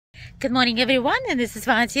Good morning everyone, and this is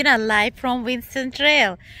Valentina live from Winston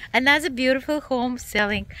Trail. Another beautiful home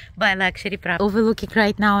selling by luxury property. Overlooking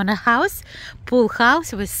right now on a house, pool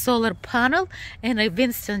house with solar panel and a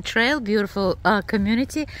Winston Trail, beautiful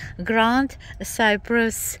community, Grand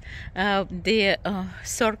Cypress, the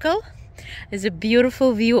circle. It's a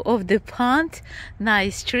beautiful view of the pond,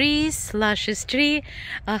 nice trees, luscious tree.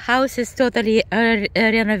 House is totally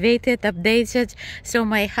renovated, updated. So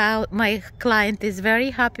my client is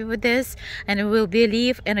very happy with this, and will be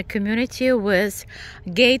live in a community with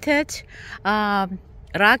gated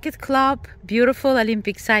racket club, beautiful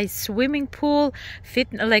Olympic size swimming pool,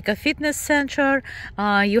 like a fitness center.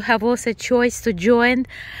 You have also choice to join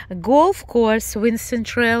golf course, Winston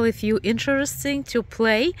Trail, if you interesting to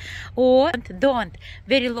play, or don't.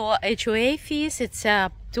 Very low HOA fees. It's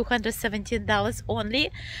 $217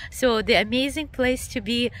 only. So the amazing place to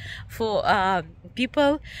be for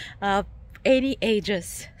people any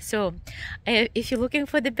ages. So if you're looking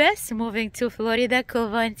for the best, moving to Florida, call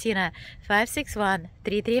Valentina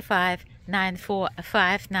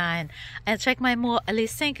 561-335-9459 and check my more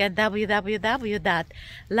listing at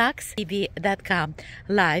www.luxeb.com,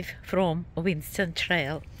 live from Winston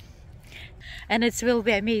Trail. And it will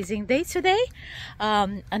be amazing day today,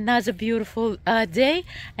 another beautiful day.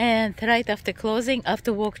 And right after closing,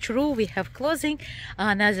 after walkthrough, we have closing,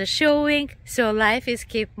 another showing. So life is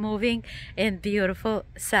keep moving in beautiful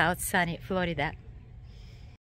South sunny Florida.